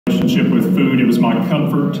Relationship with food, it was my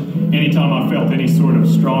comfort. Anytime I felt any sort of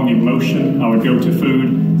strong emotion, I would go to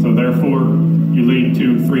food. So therefore, you lead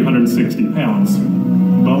to 360 pounds.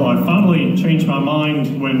 Well, I finally changed my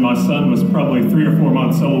mind when my son was probably 3 or 4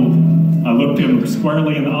 months old. I looked him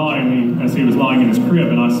squarely in the eye as he was lying in his crib,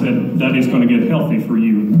 and I said, "Daddy's going to get healthy for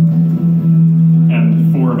you."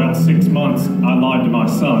 And for about 6 months, I lied to my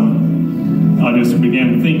son. I just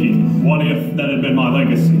began thinking, what if that had been my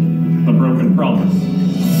legacy, the broken promise?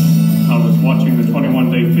 I was watching the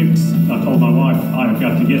 21-Day Fix. I told my wife, I have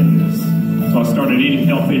got to get this. So I started eating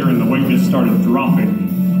healthier, and the weight just started dropping.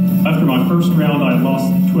 After my first round, I had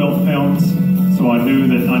lost 12 pounds, so I knew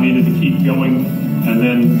that I needed to keep going. And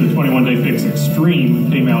then the 21-Day Fix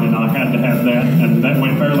Extreme came out, and I had to have that, and that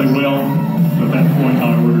went fairly well. So at that point,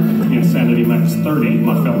 I ordered the Insanity Max 30.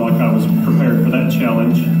 I felt like I was prepared for that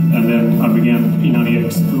challenge, and then I began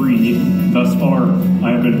P90X3. Thus far,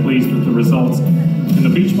 I have been pleased with the results. In the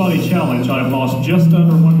Beachbody Challenge, I have lost just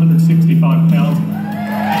under 165 pounds.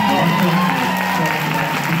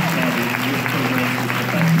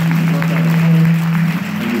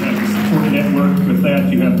 Network. With that,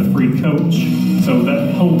 you have the free coach. So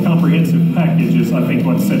that whole comprehensive package is, I think,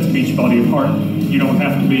 what sets Beachbody apart. You don't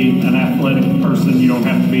have to be an athletic person. You don't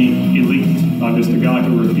have to be elite. I'm just a guy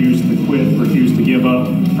who refused to quit, refused to give up,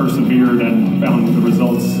 persevered, and found the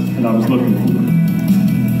results that I was looking for.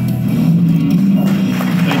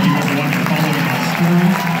 Thank you, everyone, for following my story.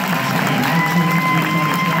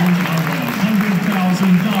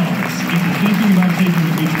 $100,000. If you're thinking about taking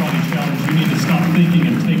the Beachbody Challenge, you need to stop thinking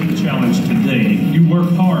and take the challenge today. You work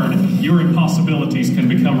hard, your impossibilities can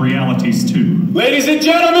become realities too. Ladies and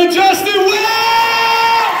gentlemen, Justin Will!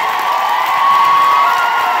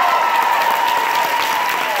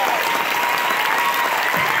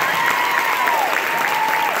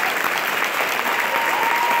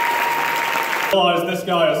 I realize this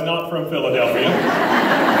guy is not from Philadelphia.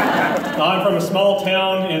 I'm from a small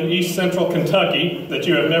town in east central Kentucky that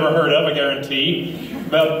you have never heard of, I guarantee.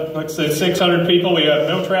 About, let's say, 600 people. We have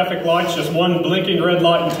no traffic lights, just one blinking red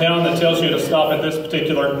light in town that tells you to stop at this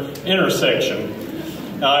particular intersection.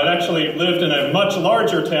 I'd actually lived in a much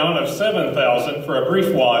larger town of 7,000 for a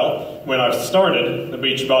brief while when I started the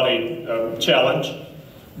Beachbody Challenge,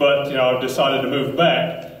 but I've decided to move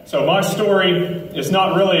back. So my story is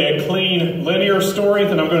not really a clean, linear story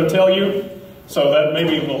that I'm going to tell you, so that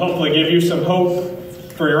maybe will hopefully give you some hope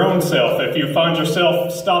for your own self. If you find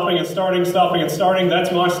yourself stopping and starting,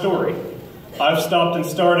 that's my story. I've stopped and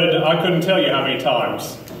started, I couldn't tell you how many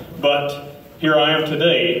times, but here I am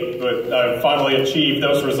today. But I've finally achieved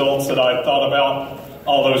those results that I thought about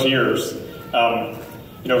all those years.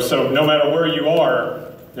 So no matter where you are,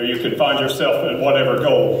 you can find yourself at whatever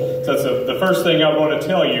goal. So that's the first thing I want to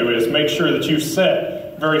tell you is make sure that you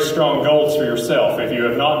set very strong goals for yourself. If you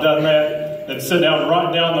have not done that, then sit down and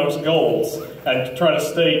write down those goals and try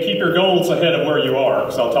to keep your goals ahead of where you are,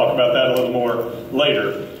 because I'll talk about that a little more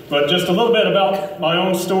later. But just a little bit about my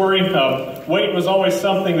own story. Weight was always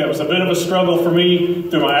something that was a bit of a struggle for me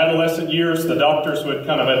through my adolescent years. The doctors would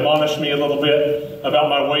kind of admonish me a little bit about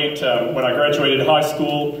my weight. When I graduated high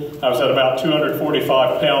school, I was at about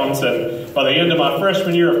 245 pounds, and by the end of my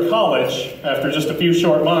freshman year of college, after just a few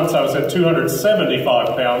short months, I was at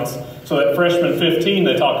 275 pounds. So that freshman 15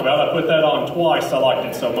 they talk about, I put that on twice. I liked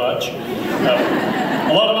it so much.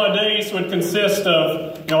 A lot of my days would consist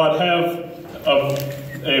of, I'd have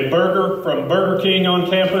a burger from Burger King on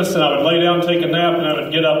campus, and I would lay down, take a nap, and I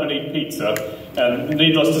would get up and eat pizza. And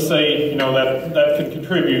needless to say, that can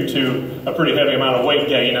contribute to a pretty heavy amount of weight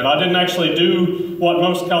gain. And I didn't actually do what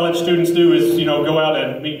most college students do is, go out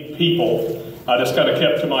and meet people. I just kind of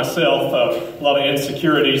kept to myself a lot of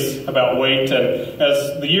insecurities about weight. And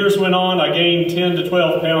as the years went on, I gained 10 to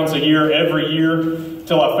 12 pounds a year every year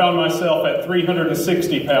until I found myself at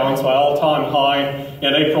 360 pounds, my all-time high,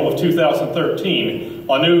 in April of 2013.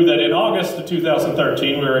 I knew that in August of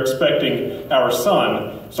 2013 we were expecting our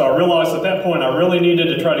son. So I realized at that point I really needed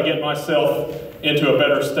to try to get myself into a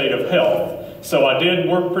better state of health. So I did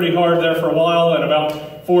work pretty hard there for a while. In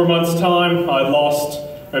about 4 months' time, I lost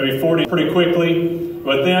maybe 40 pretty quickly.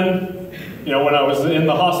 But then, when I was in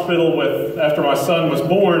the hospital after my son was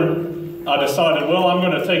born, I decided, well, I'm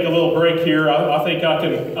going to take a little break here. I think I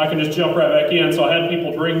can just jump right back in. So I had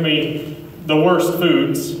people bring me the worst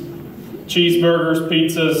foods: cheeseburgers,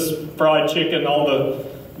 pizzas, fried chicken, all the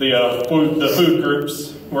food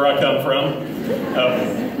groups where I come from.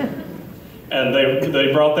 And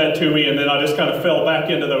they brought that to me, and then I just kind of fell back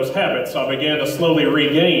into those habits. So I began to slowly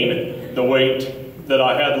regain the weight that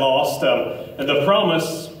I had lost. And the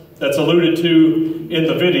promise that's alluded to in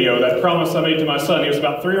the video, that promise I made to my son. He was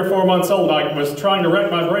about 3 or 4 months old. I was trying to rack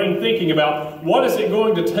my brain thinking about what is it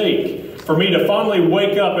going to take for me to finally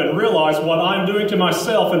wake up and realize what I'm doing to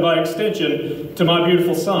myself and by extension to my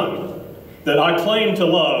beautiful son, that I claim to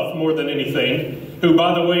love more than anything, who,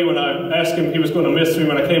 by the way, when I asked him if he was going to miss me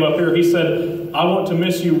when I came up here, he said, "I want to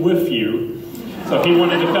miss you with you." So he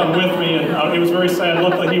wanted to come with me, and it was very sad.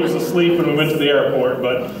 Luckily, he was asleep when we went to the airport,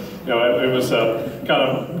 but it was kind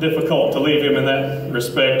of difficult to leave him in that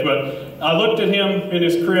respect. But I looked at him in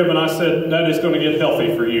his crib and I said, "Daddy's going to get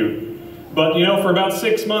healthy for you." But for about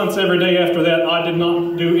 6 months, every day after that, I did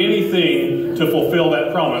not do anything to fulfill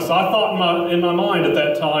that promise. I thought in my mind at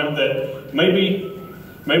that time that maybe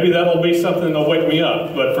that'll be something that'll wake me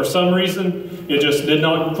up. But for some reason, it just did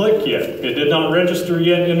not click yet. It did not register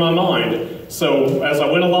yet in my mind. So as I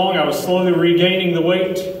went along, I was slowly regaining the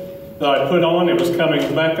weight that I put on. It was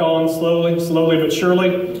coming back on slowly but surely.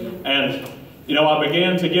 And I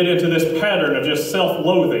began to get into this pattern of just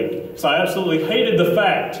self-loathing. So I absolutely hated the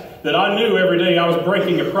fact that I knew every day I was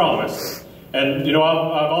breaking a promise. And, I've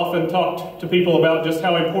often talked to people about just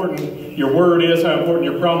how important your word is, how important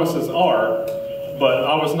your promises are, but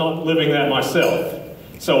I was not living that myself.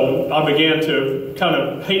 So I began to kind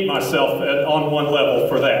of hate myself on one level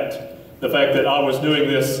for that. The fact that I was doing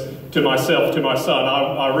this to myself, to my son.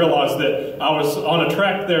 I realized that I was on a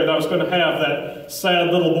track there, that I was going to have that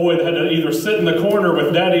sad little boy that had to either sit in the corner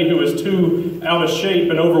with daddy who was too out of shape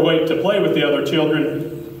and overweight to play with the other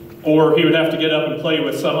children, or he would have to get up and play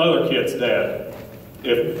with some other kid's dad,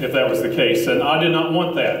 if that was the case. And I did not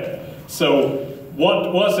want that. So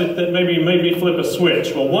what was it that maybe made me flip a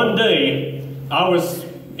switch? Well, one day I was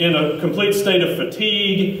in a complete state of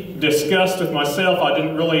fatigue, disgust with myself. I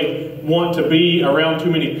didn't really want to be around too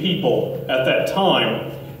many people at that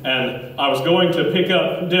time. And I was going to pick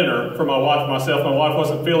up dinner for my wife and myself. My wife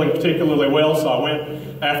wasn't feeling particularly well, so I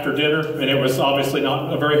went after dinner, and it was obviously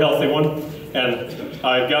not a very healthy one. And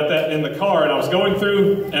I got that in the car, and I was going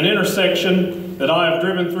through an intersection that I have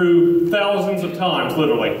driven through thousands of times,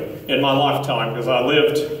 literally, in my lifetime, because I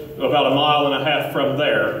lived about 1.5 miles from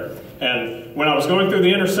there. And when I was going through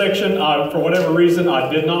the intersection, for whatever reason,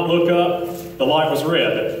 I did not look up. The light was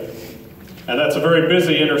red. And that's a very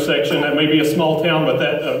busy intersection. That may be a small town, but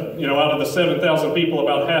that, out of the 7,000 people,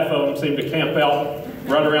 about half of them seem to camp out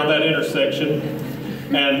right around that intersection.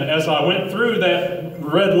 And as I went through that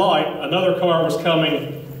red light, another car was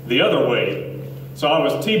coming the other way. So I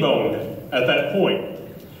was T-boned at that point.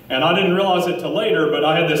 And I didn't realize it till later, but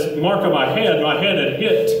I had this mark on my head. My head had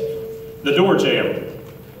hit the door jamb.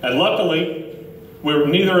 And luckily,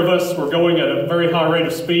 neither of us were going at a very high rate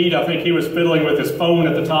of speed. I think he was fiddling with his phone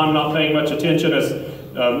at the time, not paying much attention, as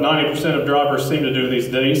 90% of drivers seem to do these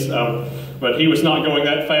days. But he was not going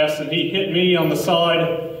that fast, and he hit me on the side.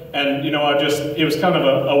 And, it was kind of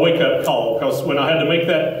a wake-up call, because when I had to make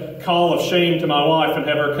that call of shame to my wife and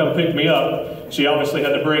have her come pick me up, she obviously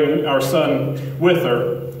had to bring our son with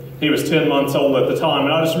her. He was 10 months old at the time.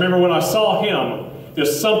 And I just remember when I saw him,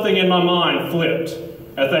 just something in my mind flipped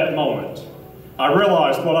at that moment. I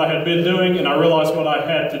realized what I had been doing, and I realized what I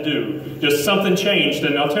had to do. Just something changed,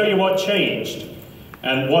 and I'll tell you what changed.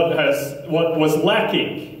 And what was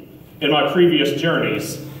lacking in my previous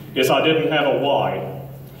journeys is I didn't have a why.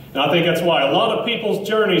 And I think that's why a lot of people's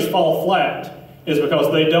journeys fall flat, is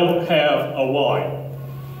because they don't have a why.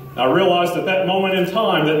 I realized at that moment in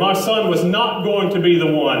time that my son was not going to be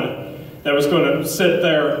the one that was going to sit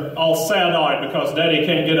there all sad-eyed because daddy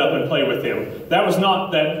can't get up and play with him. That was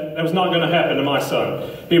not going to happen to my son.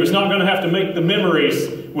 He was not going to have to make the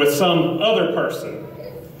memories with some other person.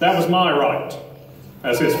 That was my right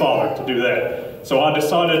as his father to do that. So I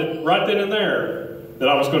decided right then and there that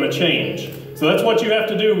I was going to change. So that's what you have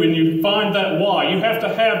to do when you find that why. You have to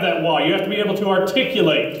have that why. You have to be able to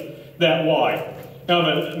articulate that why.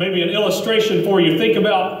 Now, maybe an illustration for you. Think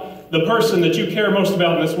about the person that you care most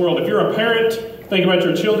about in this world. If you're a parent, think about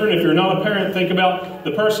your children. If you're not a parent, think about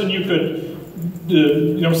the person you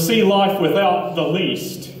could see life without the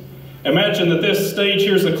least. Imagine that this stage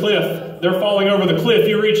here's a cliff. They're falling over the cliff.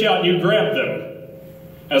 You reach out and you grab them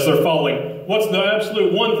as they're falling. What's the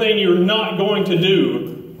absolute one thing you're not going to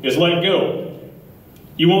do is let go.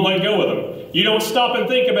 You won't let go of them. You don't stop and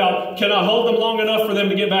think about, can I hold them long enough for them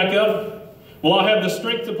to get back up? Will I have the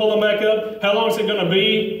strength to pull them back up? How long is it going to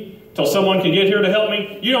be till someone can get here to help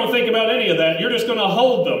me? You don't think about any of that. You're just going to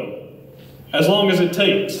hold them as long as it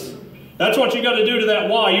takes. That's what you got to do to that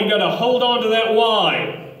why. You've got to hold on to that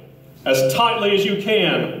why as tightly as you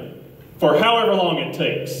can for however long it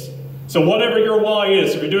takes. So whatever your why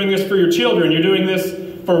is, if you're doing this for your children, you're doing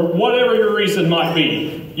this for whatever your reason might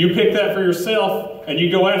be, you pick that for yourself out and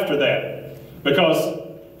you go after that. Because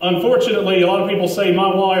unfortunately, a lot of people say,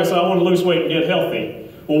 my why is I want to lose weight and get healthy.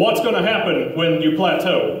 Well, what's going to happen when you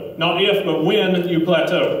plateau? Not if, but when you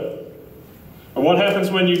plateau. Or what happens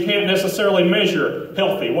when you can't necessarily measure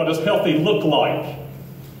healthy? What does healthy look like?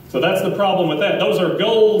 So that's the problem with that. Those are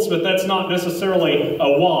goals, but that's not necessarily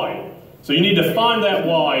a why. So you need to find that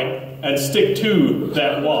why and stick to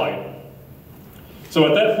that why. So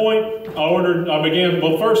at that point,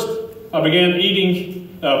 I began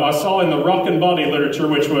eating, I saw in the Rock and Body literature,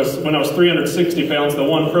 which was when I was 360 pounds, the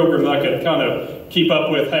one program that I could kind of keep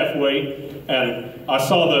up with halfway, and I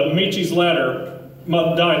saw the Michi's Ladder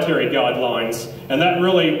dietary guidelines, and that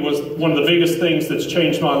really was one of the biggest things that's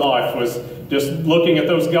changed my life, was just looking at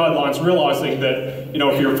those guidelines, realizing that,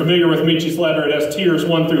 if you're familiar with Michi's Ladder, it has tiers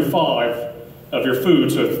 1 through 5 of your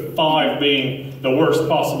foods, with 5 being the worst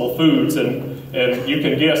possible foods, and you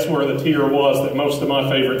can guess where the tier was that most of my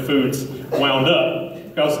favorite foods wound up.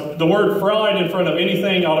 Because the word fried in front of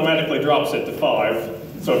anything automatically drops it to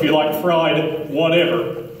 5. So if you like fried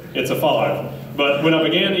whatever, it's a 5. But when I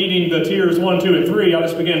began eating the tiers 1, 2, and 3, I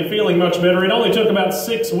just began feeling much better. It only took about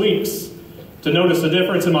 6 weeks to notice a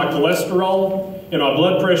difference in my cholesterol, in my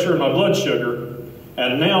blood pressure, and my blood sugar.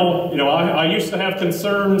 And now, I used to have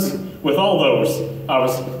concerns with all those. I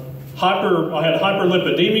had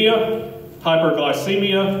hyperlipidemia,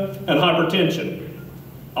 hyperglycemia, and hypertension.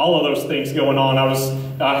 All of those things going on.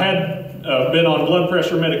 I had been on blood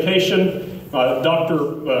pressure medication. My doctor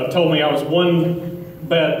told me I was one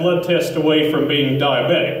bad blood test away from being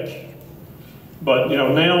diabetic. But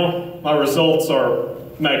now my results are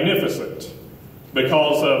magnificent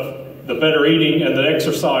because of the better eating and the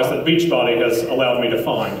exercise that Beachbody has allowed me to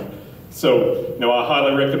find. So, I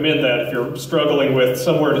highly recommend that if you're struggling with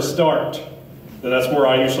somewhere to start. Then that's where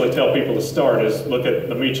I usually tell people to start, is look at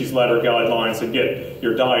the Michi's Ladder guidelines and get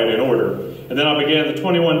your diet in order. And then I began the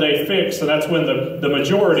 21-day fix, and that's when the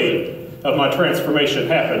majority of my transformation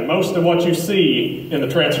happened. Most of what you see in the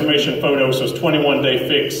transformation photos was 21-day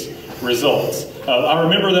fix results. I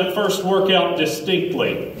remember that first workout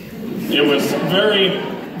distinctly. It was very,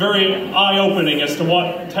 very eye-opening as to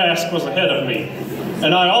what task was ahead of me.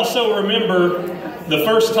 And I also remember the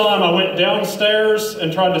first time I went downstairs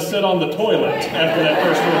and tried to sit on the toilet after that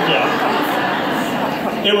first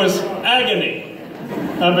workout. It was agony.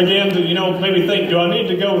 I began to, maybe think, do I need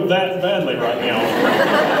to go that badly right now?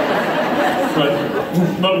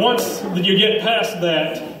 But once you get past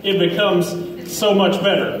that, it becomes so much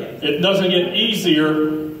better. It doesn't get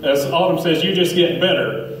easier. As Autumn says, you just get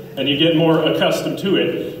better. And you get more accustomed to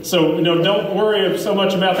it. So, don't worry so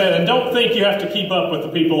much about that. And don't think you have to keep up with the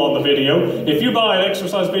people on the video. If you buy an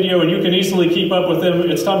exercise video and you can easily keep up with them,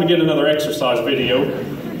 it's time to get another exercise video.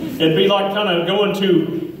 It'd be like kind of going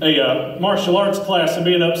to a martial arts class and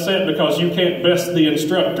being upset because you can't best the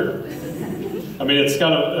instructor. I mean, it's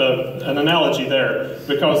kind of an analogy there.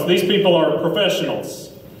 Because these people are professionals.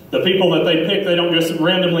 The people that they pick, they don't just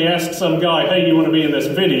randomly ask some guy, hey, you want to be in this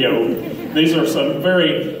video? These are some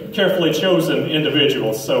very carefully chosen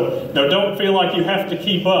individuals. So don't feel like you have to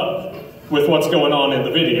keep up with what's going on in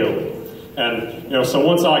the video. And so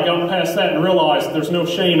once I got past that and realized there's no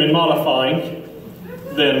shame in modifying,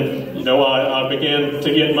 then I began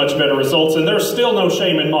to get much better results. And there's still no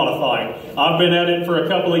shame in modifying. I've been at it for a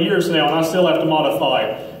couple of years now, and I still have to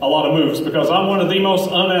modify a lot of moves because I'm one of the most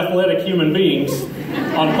unathletic human beings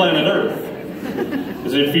on planet Earth.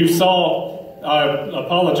 As if you saw, I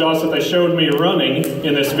apologize that they showed me running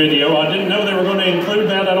in this video. I didn't know they were going to include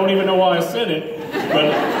that. I don't even know why I said it.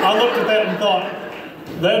 But I looked at that and thought,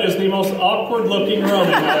 that is the most awkward looking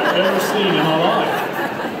running I've ever seen in my life.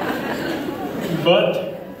 But,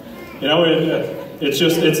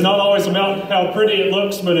 it's not always about how pretty it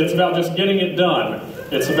looks, but it's about just getting it done.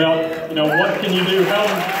 It's about, what can you do?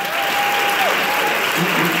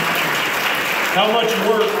 How much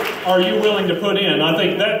work are you willing to put in? I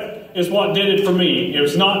think that is what did it for me. It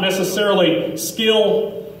was not necessarily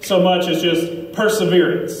skill so much as just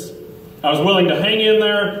perseverance. I was willing to hang in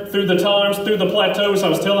there through the times, through the plateaus. I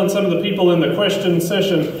was telling some of the people in the question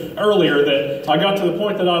session earlier that I got to the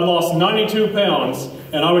point that I lost 92 pounds,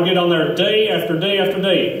 and I would get on there day after day after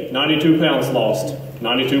day. 92 pounds lost,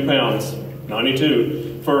 92 pounds,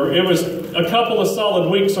 92. For it was a couple of solid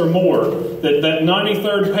weeks or more that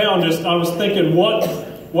 93rd pound I was thinking, what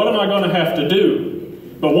am I going to have to do?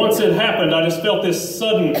 But once it happened, I just felt this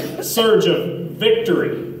sudden surge of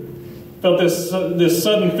victory. Felt this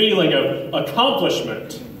sudden feeling of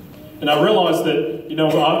accomplishment. And I realized that,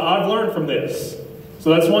 I've learned from this.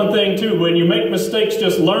 So that's one thing too. When you make mistakes,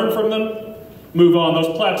 just learn from them, move on.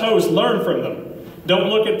 Those plateaus, learn from them. Don't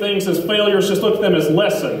look at things as failures, just look at them as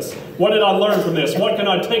lessons. What did I learn from this? What can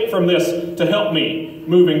I take from this to help me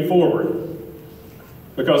moving forward?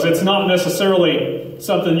 Because it's not necessarily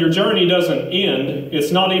something, your journey doesn't end.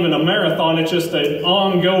 It's not even a marathon, it's just an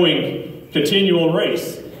ongoing, continual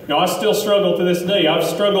race. Now, I still struggle to this day. I've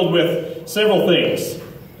struggled with several things.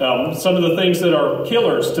 Some of the things that are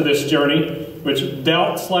killers to this journey, which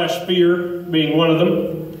doubt/fear being one of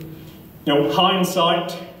them.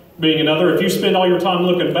 Hindsight being another. If you spend all your time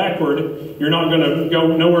looking backward, you're not going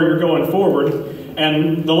to know where you're going forward.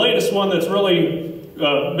 And the latest one that's really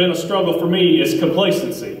been a struggle for me is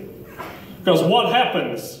complacency. Because what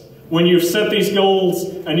happens when you've set these goals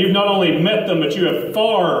and you've not only met them, but you have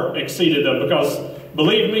far exceeded them? Because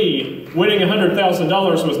believe me, winning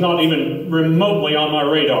 $100,000 was not even remotely on my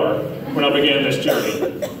radar when I began this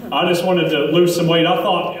journey. I just wanted to lose some weight. I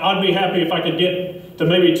thought I'd be happy if I could get to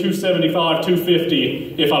maybe 275,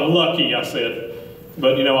 250 if I'm lucky, I said.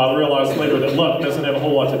 But, I realized later that luck doesn't have a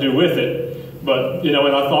whole lot to do with it. But, and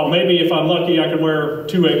I thought maybe if I'm lucky I could wear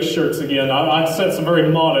 2X shirts again. I set some very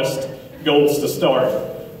modest goals to start.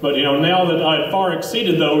 But, now that I had far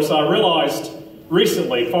exceeded those, I realized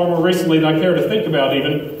recently, far more recently than I care to think about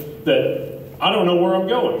even, that I don't know where I'm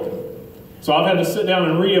going. So I've had to sit down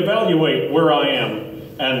and reevaluate where I am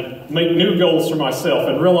and make new goals for myself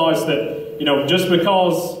and realize that, just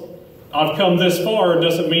because I've come this far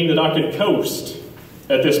doesn't mean that I could coast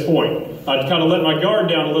at this point. I'd kind of let my guard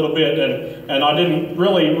down a little bit, and I didn't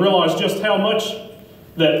really realize just how much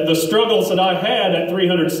that the struggles that I had at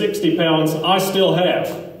 360 pounds, I still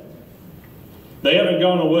have. They haven't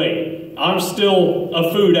gone away. I'm still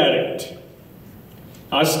a food addict.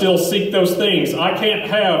 I still seek those things. I can't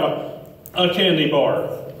have a candy bar.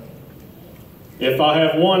 If I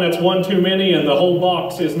have one, that's one too many, and the whole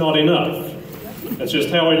box is not enough. That's just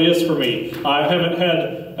how it is for me. I haven't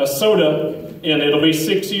had a soda, and it'll be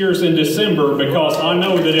 6 years in December, because I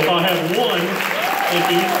know that if I have one,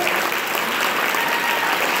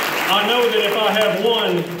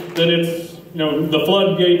 then it's, the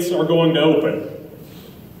floodgates are going to open.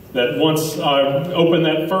 That once I open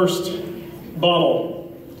that first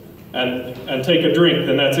bottle and take a drink,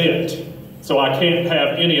 then that's it. So I can't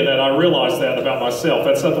have any of that. I realize that about myself.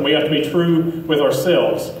 That's something we have to be true with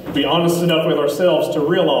ourselves. Be honest enough with ourselves to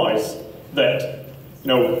realize that,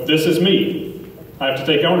 this is me. I have to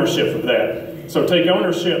take ownership of that. So take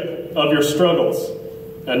ownership of your struggles.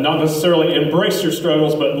 And not necessarily embrace your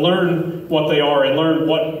struggles, but learn what they are and learn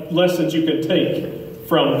what lessons you can take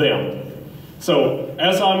from them. So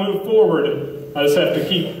as I move forward, I just have to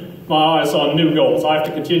keep my eyes on new goals. I have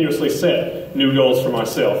to continuously set new goals for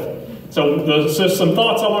myself. So just some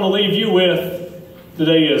thoughts I want to leave you with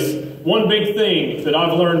today is one big thing that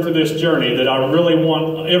I've learned through this journey that I really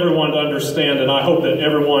want everyone to understand, and I hope that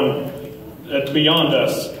everyone beyond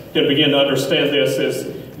us can begin to understand this, is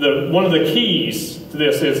one of the keys to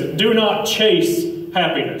this is do not chase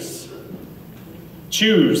happiness.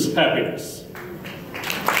 Choose happiness.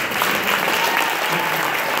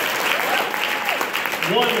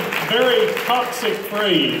 One very toxic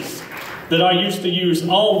phrase that I used to use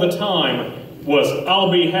all the time was,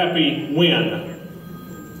 I'll be happy when.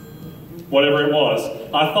 Whatever it was.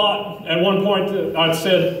 I thought at one point I'd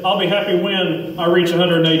said, I'll be happy when I reach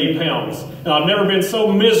 180 pounds. And I've never been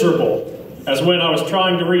so miserable as when I was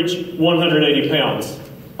trying to reach 180 pounds.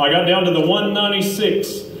 I got down to the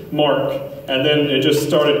 196 mark, and then it just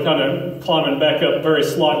started kind of climbing back up very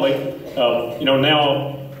slightly.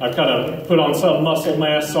 Now I've kind of put on some muscle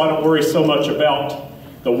mass, so I don't worry so much about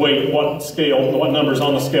the weight, what numbers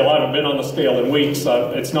on the scale. I haven't been on the scale in weeks.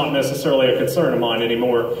 It's not necessarily a concern of mine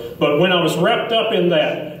anymore. But when I was wrapped up in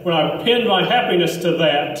that, when I pinned my happiness to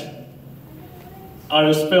that, I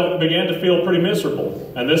just began to feel pretty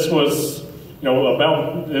miserable. And this was,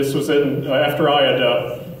 after I had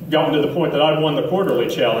gotten to the point that I'd won the quarterly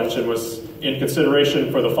challenge and was in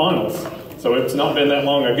consideration for the finals. So it's not been that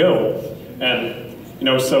long ago. And,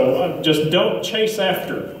 so just don't chase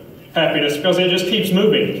after happiness, because it just keeps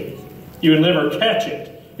moving. You will never catch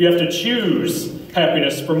it. You have to choose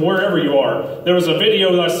happiness from wherever you are. There was a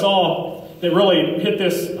video that I saw that really hit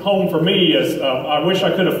this home for me. I wish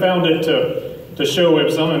I could have found it to show. It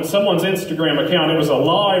was on someone's Instagram account. It was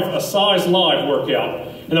a Size Live workout.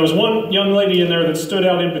 And there was one young lady in there that stood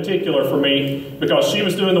out in particular for me because she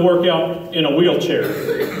was doing the workout in a wheelchair.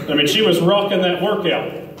 I mean, she was rocking that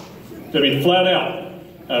workout. I mean, flat out.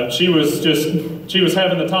 She was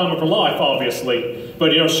having the time of her life, obviously.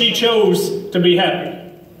 But, she chose to be happy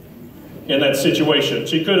in that situation.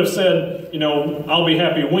 She could have said, I'll be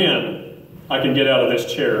happy when I can get out of this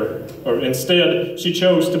chair. Or instead, she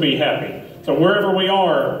chose to be happy. So wherever we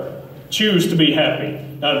are, Choose to be happy.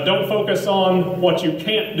 Now, don't focus on what you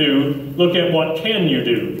can't do. Look at what can you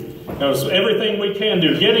do. Now, so everything we can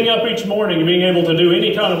do. Getting up each morning and being able to do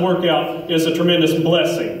any kind of workout is a tremendous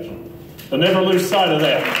blessing. So never lose sight of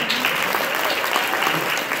that.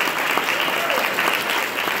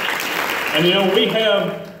 And you know, we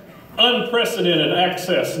have unprecedented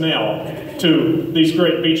access now to these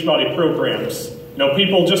great Beachbody programs. You know,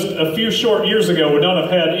 people just a few short years ago would not have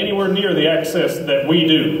had anywhere near the access that we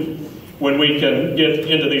do when we can get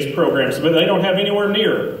into these programs, but they don't have anywhere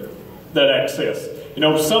near that access. You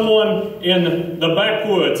know, someone in the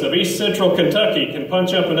backwoods of East Central Kentucky can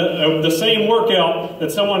punch up the same workout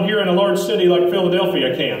that someone here in a large city like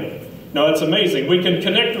Philadelphia can. Now, that's amazing. We can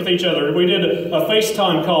connect with each other. We did a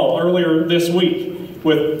FaceTime call earlier this week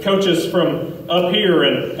with coaches from up here,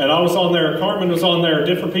 and I was on there, Carmen was on there,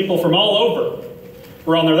 different people from all over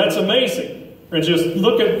were on there. That's amazing. And just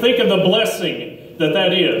think of the blessing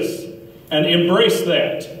that is, and embrace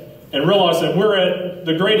that, and realize that we're at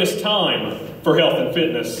the greatest time for health and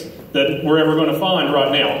fitness that we're ever going to find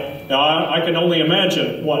right now. Now, I can only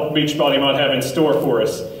imagine what Beachbody might have in store for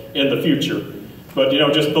us in the future. But, you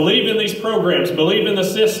know, just believe in these programs, believe in the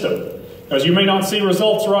system, because you may not see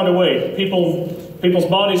results right away. People's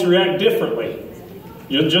bodies react differently.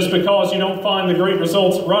 Just because you don't find the great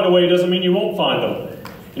results right away doesn't mean you won't find them.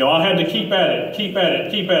 You know, I had to keep at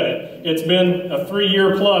it. It's been a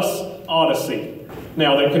 3-year plus odyssey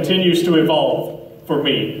now that continues to evolve for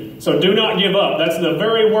me. So do not give up. That's the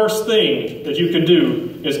very worst thing that you could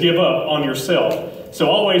do, is give up on yourself. So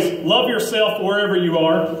always love yourself wherever you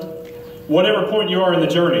are, whatever point you are in the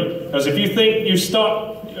journey. Because if you think you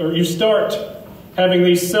start having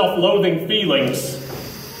these self-loathing feelings,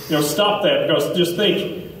 you know, stop that, because just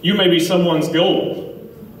think you may be someone's goal.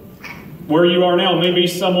 Where you are now may be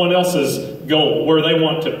someone else's goal, where they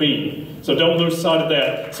want to be. So don't lose sight of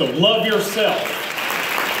that. So love yourself.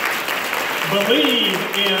 Believe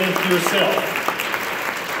in yourself.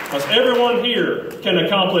 Because everyone here can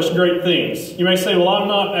accomplish great things. You may say, well, I'm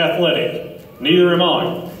not athletic. Neither am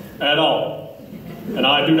I at all. And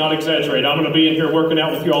I do not exaggerate. I'm going to be in here working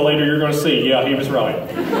out with you all later. You're going to see, yeah, he was right.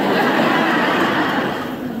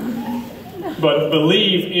 But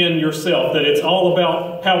believe in yourself, that it's all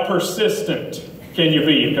about how persistent can you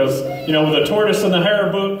be. Because, you know, the tortoise and the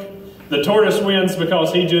hare book, the tortoise wins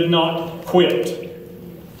because he did not quit.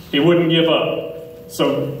 He wouldn't give up.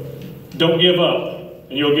 So don't give up,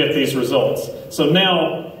 and you'll get these results. So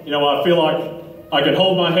now, you know, I feel like I can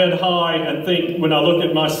hold my head high and think, when I look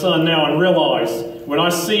at my son now and realize, when I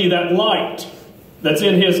see that light that's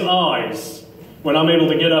in his eyes, when I'm able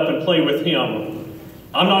to get up and play with him,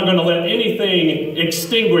 I'm not going to let anything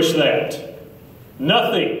extinguish that.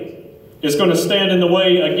 Nothing is going to stand in the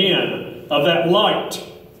way again of that light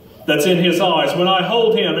that's in his eyes. When I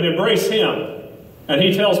hold him and embrace him, and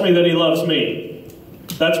he tells me that he loves me,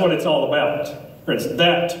 that's what it's all about. Friends,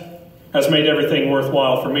 that has made everything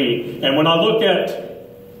worthwhile for me. And when I look at,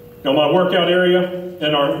 you know, my workout area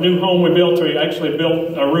in our new home we actually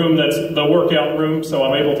built a room that's the workout room, so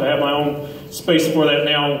I'm able to have my own space for that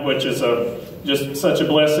now, which is just such a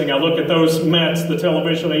blessing. I look at those mats, the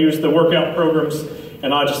television, I use the workout programs,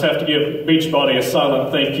 and I just have to give Beachbody a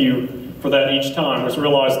silent thank you for that each time. Just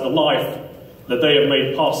realize the life that they have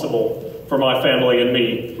made possible for my family and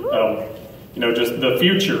me. You know, just the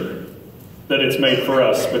future that it's made for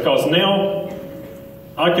us. Because now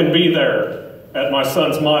I can be there at my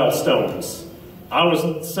son's milestones. I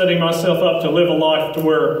was setting myself up to live a life to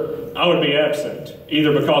where I would be absent,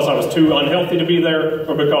 either because I was too unhealthy to be there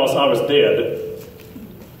or because I was dead.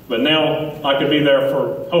 But now I could be there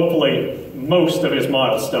for hopefully most of his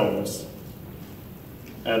milestones.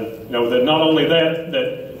 And you know, that not only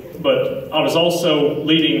but I was also going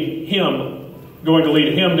to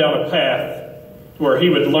lead him down a path where he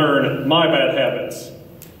would learn my bad habits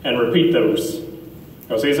and repeat those.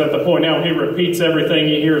 Because he's at the point now he repeats everything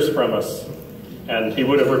he hears from us. And he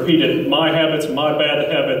would have repeated my habits, my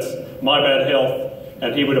bad health,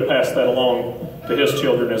 and he would have passed that along to his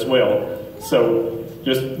children as well. So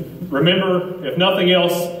just remember, if nothing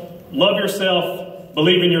else, love yourself,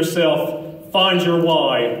 believe in yourself, find your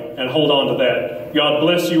why, and hold on to that. God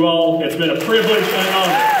bless you all. It's been a privilege and an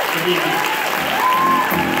honor to be here.